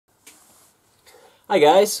Hi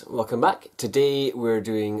guys, welcome back. Today we're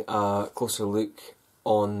doing a closer look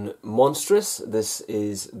on Monstress. This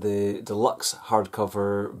is the deluxe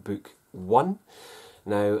hardcover book 1.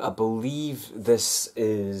 Now I believe this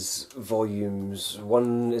is volumes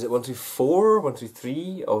 1, is it 1 through 4, 1 through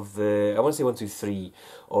 3 of the, I want to say 1 through 3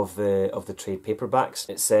 of the trade paperbacks.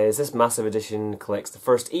 It says this massive edition collects the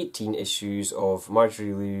first 18 issues of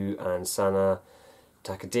Marjorie Liu and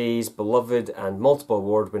Takeda's beloved and multiple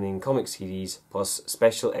award-winning comic series, plus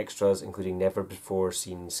special extras including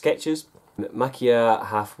never-before-seen sketches. Makia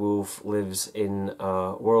Half-Wolf lives in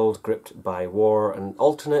a world gripped by war and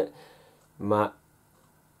alternate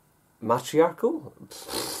matriarchal?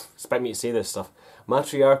 Expect me to say this stuff.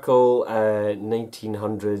 Matriarchal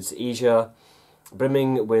 1900s Asia,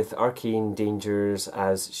 brimming with arcane dangers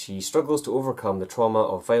as she struggles to overcome the trauma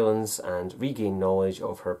of violence and regain knowledge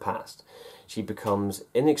of her past. She becomes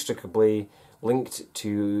inextricably linked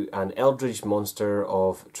to an eldritch monster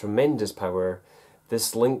of tremendous power.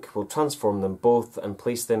 This link will transform them both and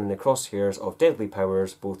place them in the crosshairs of deadly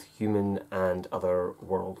powers, both human and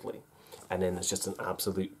otherworldly. And then there's just an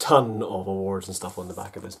absolute ton of awards and stuff on the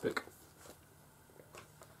back of this book.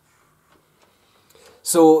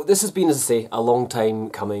 So this has been, as I say, a long time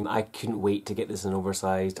coming. I couldn't wait to get this in an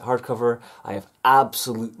oversized hardcover. I have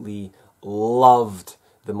absolutely loved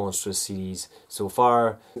the Monstress series so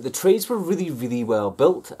far. The trades were really well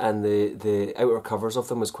built, and the outer covers of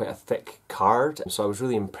them was quite a thick card, so I was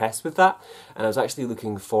really impressed with that. And I was actually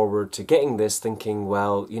looking forward to getting this, thinking,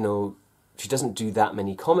 well, you know, she doesn't do that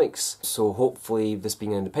many comics, so hopefully this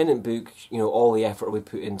being an independent book, you know, all the effort will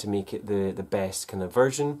be put in to make it the best kind of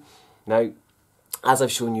version. Now, as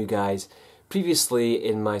I've shown you guys previously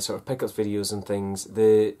in my sort of pickups videos and things,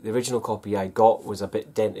 the original copy I got was a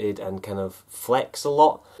bit dented and kind of flex a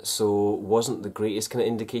lot, so wasn't the greatest kind of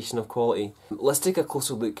indication of quality. Let's take a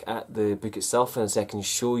closer look at the book itself in a second,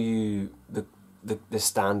 show you the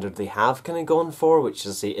standard they have kind of gone for, which,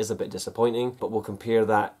 as I say, is a bit disappointing, but we'll compare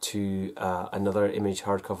that to another image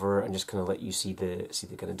hardcover and just kind of let you see the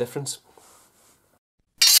kind of difference.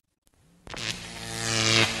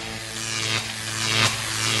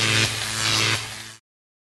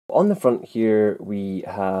 On the front here we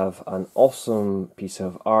have an awesome piece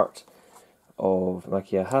of art of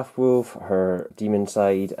Makia Half-Wolf, her demon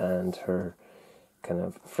side and her kind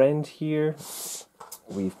of friend here.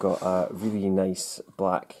 We've got a really nice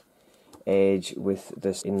black edge with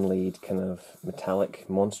this inlaid kind of metallic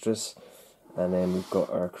Monstress, and then we've got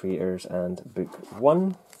our creators and book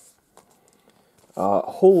 1. A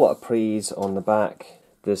whole lot of praise on the back.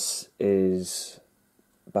 This is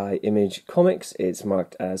by Image Comics. It's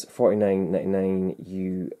marked as $49.99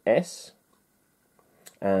 US,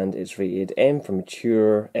 and it's rated M for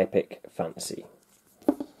mature epic fantasy.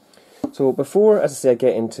 So before, as I say, I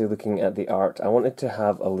get into looking at the art, I wanted to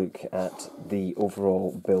have a look at the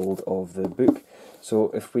overall build of the book. So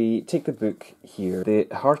if we take the book here, the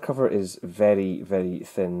hardcover is very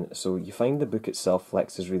thin, so you find the book itself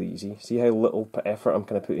flexes really easy. See how little effort I'm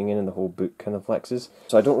kind of putting in and the whole book kind of flexes?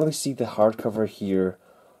 So I don't really see the hardcover here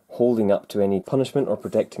holding up to any punishment or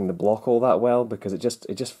protecting the block all that well, because it just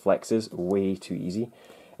flexes way too easy.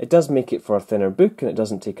 It does make it for a thinner book, and it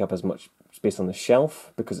doesn't take up as much space on the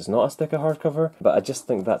shelf because it's not as thick a hardcover, but I just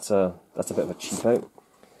think that's a bit of a cheap out.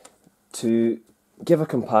 To give a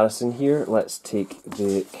comparison here, let's take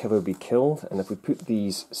the Kill or Be Killed, and if we put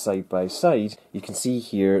these side by side, you can see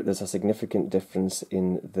here there's a significant difference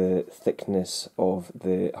in the thickness of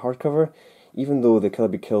the hardcover. Even though the Kill or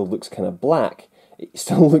Be Killed looks kind of black, it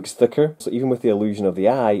still looks thicker, so even with the illusion of the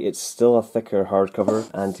eye, it's still a thicker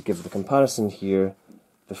hardcover. And to give the comparison here,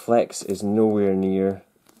 the flex is nowhere near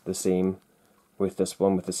the same with this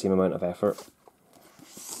one, with the same amount of effort.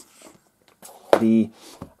 The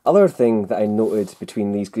other thing that I noted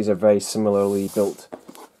between these are very similarly built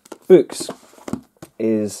books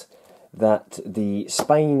is that the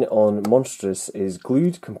spine on Monstress is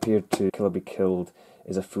glued compared to Kill or Be Killed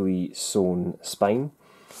is a fully sewn spine.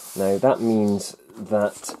 Now that means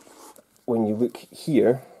that when you look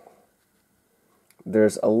here,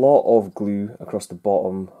 there's a lot of glue across the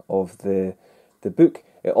bottom of the book.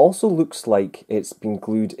 It also looks like it's been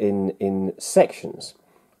glued in sections.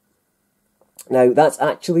 Now that's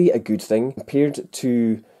actually a good thing compared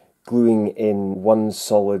to gluing in one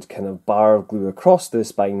solid kind of bar of glue across the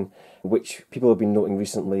spine, which people have been noting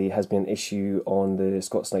recently has been an issue on the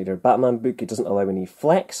Scott Snyder Batman book. It doesn't allow any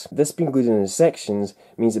flex. This being glued in sections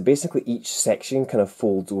means that basically each section kind of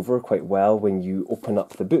folds over quite well when you open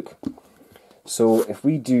up the book. So if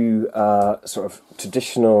we do a sort of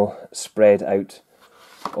traditional spread out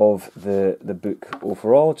of the book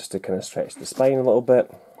overall, just to kind of stretch the spine a little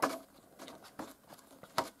bit,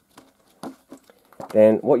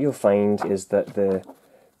 then what you'll find is that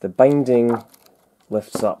the binding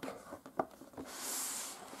lifts up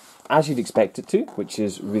as you'd expect it to, which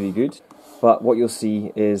is really good. But what you'll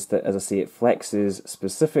see is that, as I say, it flexes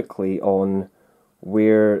specifically on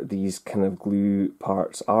where these kind of glue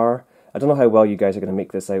parts are. I don't know how well you guys are going to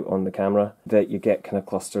make this out on the camera, that you get kind of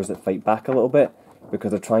clusters that fight back a little bit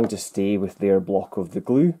because they're trying to stay with their block of the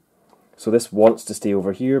glue. So this wants to stay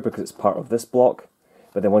over here because it's part of this block,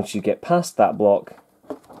 but then once you get past that block,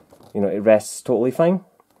 you know, it rests totally fine.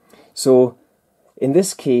 So in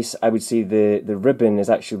this case, I would say the ribbon is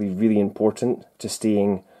actually really important to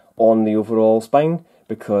staying on the overall spine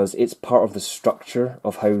because it's part of the structure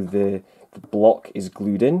of how the block is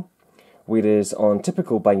glued in. Whereas on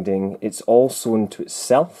typical binding, it's all sewn to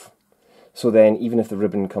itself. So then even if the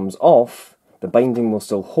ribbon comes off, the binding will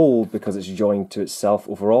still hold because it's joined to itself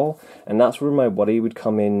overall. And that's where my worry would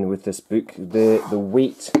come in with this book. The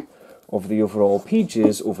weight of the overall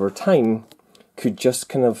pages over time could just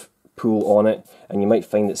kind of pull on it, and you might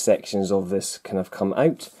find that sections of this kind of come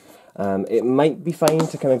out. It might be fine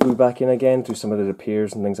to kind of glue back in again through some of the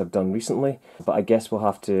repairs and things I've done recently, but I guess we'll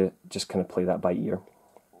have to just kind of play that by ear.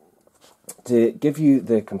 To give you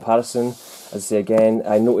the comparison, as I say again,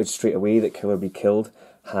 I noted straight away that Kill or Be Killed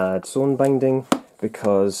had sewn binding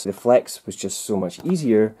because the flex was just so much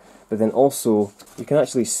easier, but then also you can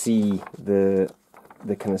actually see the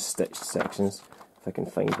kind of stitched sections, if I can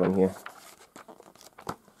find one here.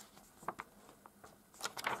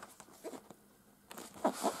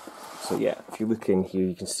 So yeah, if you look in here,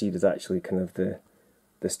 you can see there's actually kind of the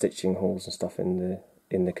stitching holes and stuff in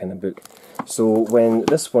the kind of book. So when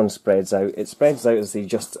this one spreads out, it spreads out as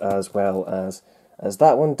just as well as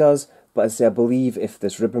that one does. But as I say, I believe if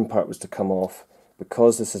this ribbon part was to come off,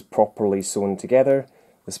 because this is properly sewn together,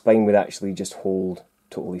 the spine would actually just hold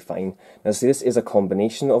totally fine. Now see, this is a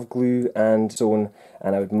combination of glue and sewn,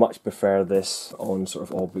 and I would much prefer this on sort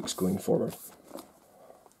of all books going forward.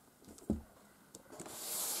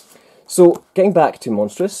 So, getting back to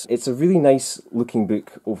Monstress, it's a really nice looking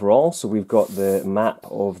book overall. So we've got the map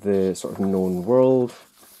of the sort of known world,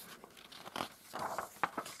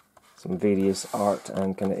 some various art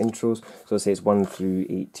and kind of intros. So let's say it's 1 through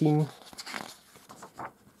 18.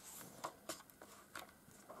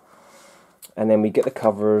 And then we get the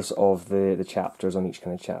covers of the chapters on each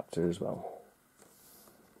kind of chapter as well.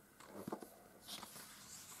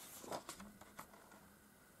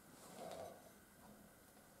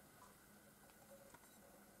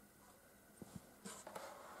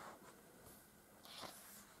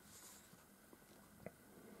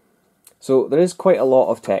 So there is quite a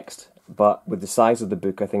lot of text, but with the size of the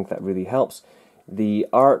book I think that really helps. The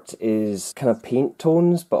art is kind of paint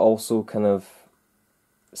tones, but also kind of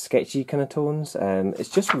sketchy kind of tones. It's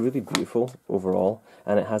just really beautiful overall,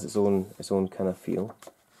 and it has its own kind of feel.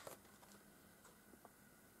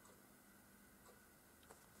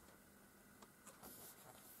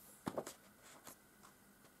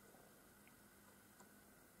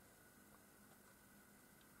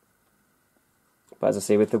 But as I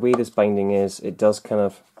say, with the way this binding is, it does kind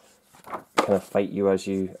of fight you as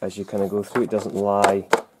you kind of go through. It doesn't lie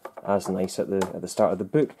as nice at the start of the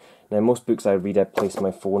book. Now, most books I read, I place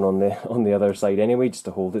my phone on the other side anyway, just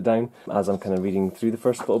to hold it down as I'm kind of reading through the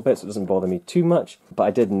first little bit, so it doesn't bother me too much. But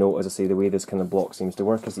I did note, as I say, the way this kind of block seems to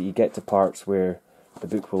work is that you get to parts where the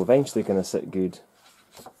book will eventually kind of sit good.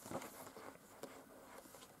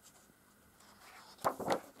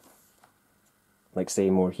 Like say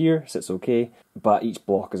more here, sits okay, but each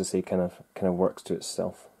block, as I say, kind of works to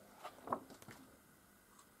itself.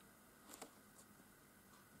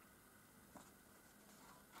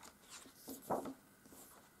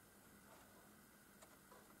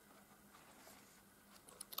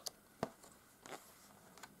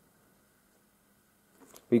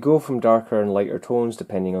 We go from darker and lighter tones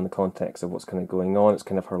depending on the context of what's kind of going on. It's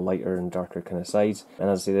kind of her lighter and darker kind of sides. And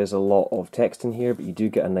as I say, there's a lot of text in here, but you do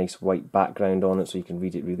get a nice white background on it so you can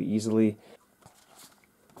read it really easily.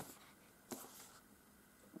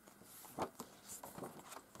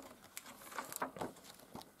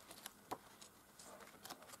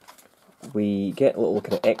 We get little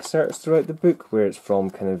kind of excerpts throughout the book where it's from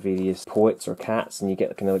kind of various poets or cats, and you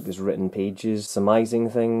get kind of like these written pages surmising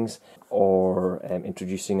things or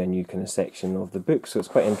introducing a new kind of section of the book. So it's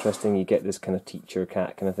quite interesting. You get this kind of teacher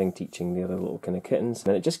cat kind of thing teaching the other little kind of kittens,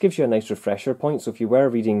 and it just gives you a nice refresher point. So if you were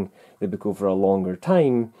reading the book over a longer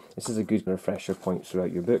time, this is a good refresher point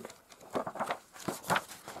throughout your book.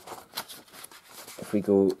 If we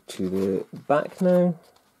go to the back now,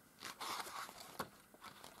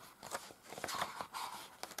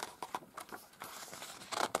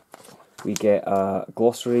 We get a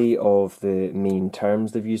glossary of the main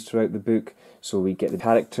terms they've used throughout the book. So we get the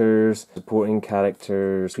characters, supporting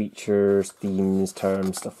characters, creatures, themes,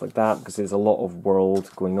 terms, stuff like that, because there's a lot of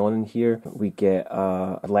world going on in here. We get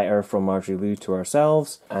a letter from Marjorie Liu to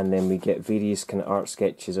ourselves, and then we get various kind of art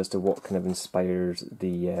sketches as to what kind of inspires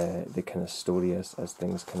the kind of story as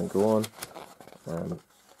things kind of go on.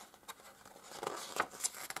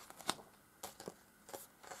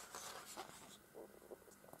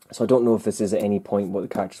 So I don't know if this is at any point what the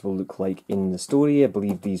characters will look like in the story. I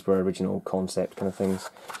believe these were original concept kind of things.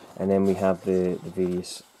 And then we have the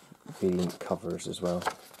various variant covers as well.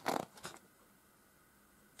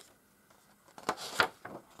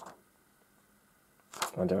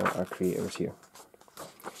 And our creators here.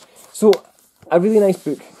 So, a really nice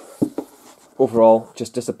book. Overall,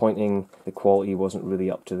 just disappointing. The quality wasn't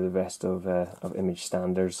really up to the rest of Image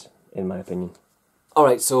standards, in my opinion.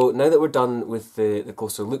 Alright, so now that we're done with the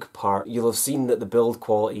closer look part, you'll have seen that the build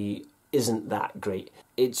quality isn't that great.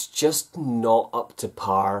 It's just not up to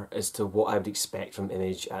par as to what I would expect from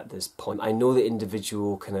Image at this point. I know that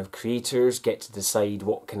individual kind of creators get to decide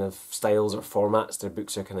what kind of styles or formats their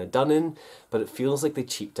books are kind of done in, but it feels like they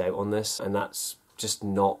cheaped out on this, and that's just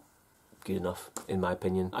not good enough, in my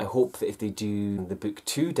opinion. I hope that if they do the book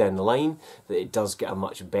 2 down the line, that it does get a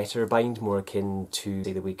much better bind, more akin to,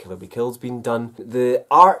 say, the way Kill or Be Killed's been done. The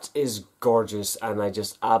art is gorgeous, and I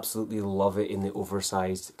just absolutely love it in the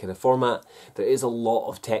oversized kind of format. There is a lot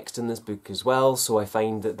of text in this book as well, so I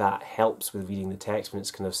find that that helps with reading the text when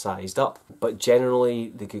it's kind of sized up. But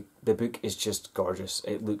generally, the book is just gorgeous.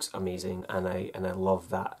 It looks amazing, and I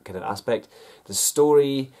love that kind of aspect. The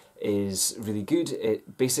story is really good.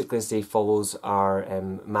 It basically, as they follows our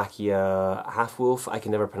Makia half-wolf. I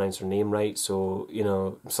can never pronounce her name right, so, you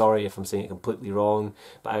know, sorry if I'm saying it completely wrong,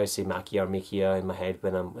 but I always say Makia or Makia in my head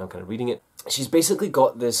when I'm kind of reading it. She's basically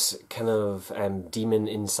got this kind of demon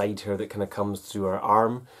inside her that kind of comes through her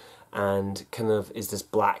arm, and kind of is this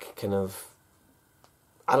black kind of,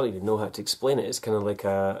 I don't even know how to explain it. It's kind of like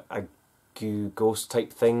a ghost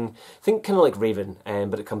type thing. Think kind of like Raven,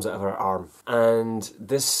 but it comes out of her arm. And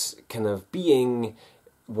this kind of being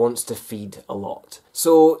wants to feed a lot.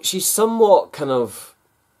 So she's somewhat kind of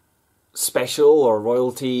special or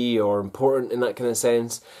royalty or important in that kind of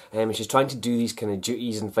sense. She's trying to do these kind of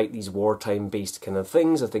duties and fight these wartime based kind of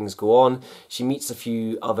things as things go on. She meets a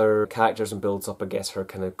few other characters and builds up, I guess, her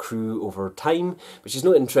kind of crew over time, but she's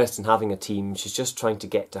not interested in having a team. She's just trying to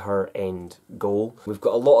get to her end goal. We've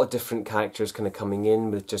got a lot of different characters kind of coming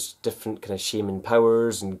in with just different kind of shaman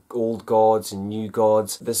powers and old gods and new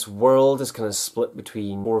gods. This world is kind of split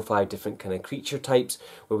between 4 or 5 different kind of creature types,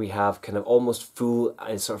 where we have kind of almost full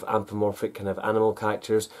sort of anthropomorphic kind of animal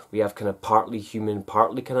characters. We have kind of partly human,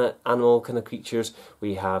 partly kind of animal kind of creatures.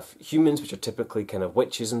 We have humans, which are typically kind of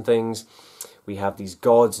witches and things. We have these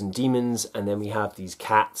gods and demons, and then we have these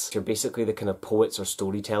cats, which are basically the kind of poets or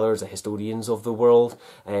storytellers, the historians of the world,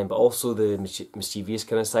 but also the mischievous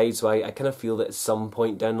kind of side. So I kind of feel that at some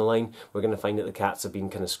point down the line, we're going to find that the cats have been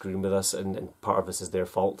kind of screwing with us, and part of this is their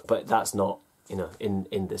fault. But that's not, you know,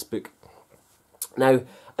 in this book. Now,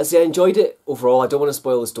 I say I enjoyed it overall. I don't want to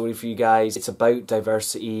spoil the story for you guys. It's about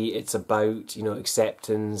diversity, it's about, you know,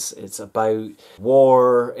 acceptance, it's about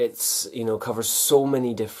war, it's, you know, covers so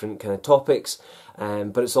many different kind of topics,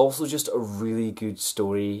 but it's also just a really good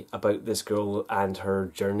story about this girl and her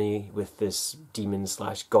journey with this demon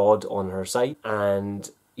slash god on her side, and,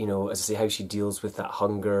 you know, as I say, how she deals with that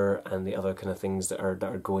hunger and the other kind of things that are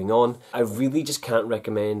going on. I really just can't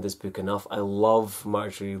recommend this book enough. I love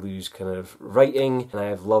Marjorie Liu's kind of writing, and I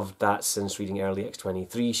have loved that since reading early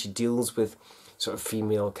X23. She deals with sort of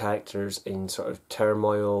female characters in sort of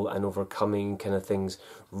turmoil and overcoming kind of things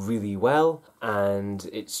really well, and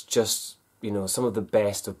it's just, you know, some of the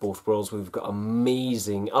best of both worlds. We've got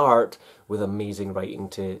amazing art with amazing writing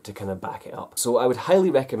to kind of back it up. So I would highly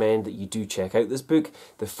recommend that you do check out this book.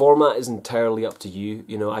 The format is entirely up to you.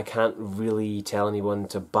 You know, I can't really tell anyone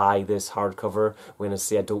to buy this hardcover when I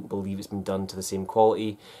say I don't believe it's been done to the same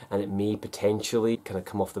quality, and it may potentially kind of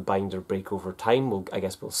come off the binder, break over time. I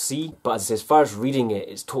guess we'll see. But as I say, as far as reading it,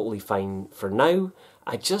 it's totally fine for now.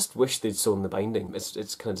 I just wish they'd sewn the binding.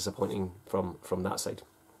 It's kind of disappointing from that side.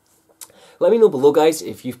 Let me know below, guys,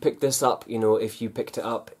 if you've picked this up, you know, if you picked it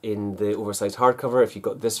up in the oversized hardcover, if you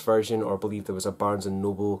got this version, or believe there was a Barnes &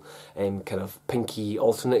 Noble kind of pinky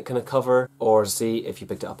alternate kind of cover, or say if you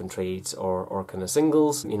picked it up in trades or kind of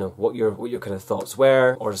singles, you know, what your kind of thoughts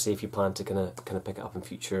were, or say if you plan to kind of pick it up in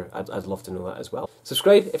future. I'd love to know that as well.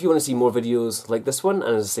 Subscribe if you want to see more videos like this one,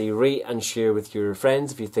 and as I say, rate and share with your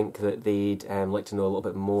friends if you think that they'd like to know a little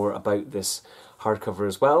bit more about this hardcover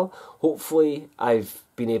as well. Hopefully I've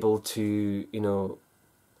been able to, you know,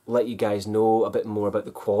 let you guys know a bit more about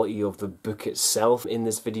the quality of the book itself in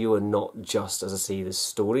this video, and not just, as I say, the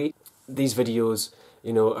story. These videos,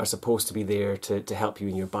 you know, are supposed to be there to help you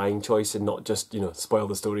in your buying choice and not just, you know, spoil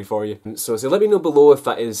the story for you. So let me know below if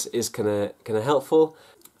that is kind of helpful.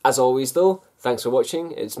 As always though, thanks for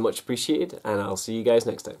watching, it's much appreciated, and I'll see you guys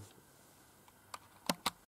next time.